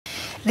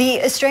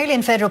The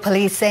Australian Federal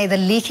Police say the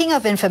leaking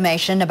of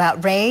information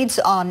about raids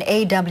on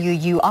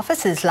AWU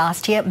offices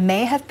last year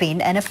may have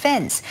been an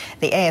offence.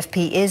 The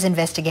AFP is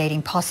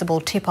investigating possible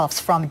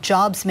tip-offs from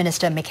Jobs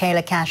Minister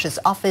Michaelia Cash's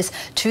office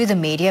to the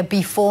media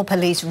before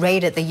police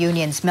raided the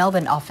union's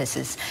Melbourne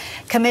offices.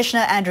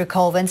 Commissioner Andrew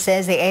Colvin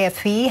says the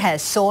AFP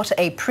has sought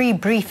a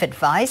pre-brief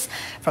advice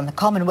from the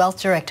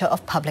Commonwealth Director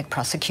of Public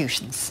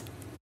Prosecutions.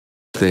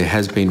 There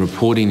has been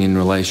reporting in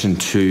relation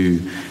to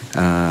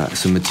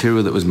some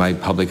material that was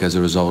made public as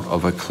a result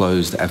of a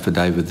closed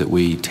affidavit that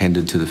we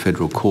tendered to the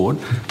Federal Court.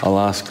 I'll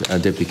ask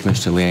Deputy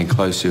Commissioner Leanne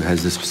Close, who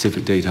has the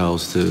specific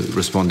details, to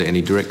respond to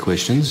any direct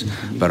questions,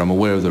 but I'm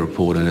aware of the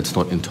report and it's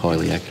not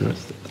entirely accurate.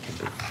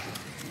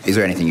 Is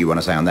there anything you want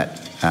to say on that,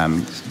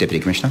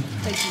 Deputy Commissioner?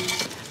 Thank you.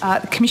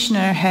 The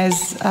Commissioner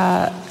has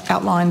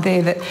outlined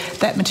there that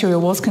that material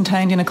was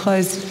contained in a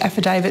closed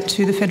affidavit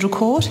to the Federal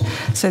Court,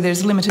 so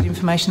there's limited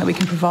information that we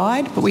can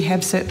provide, but we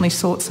have certainly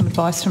sought some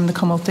advice from the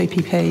Commonwealth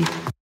DPP.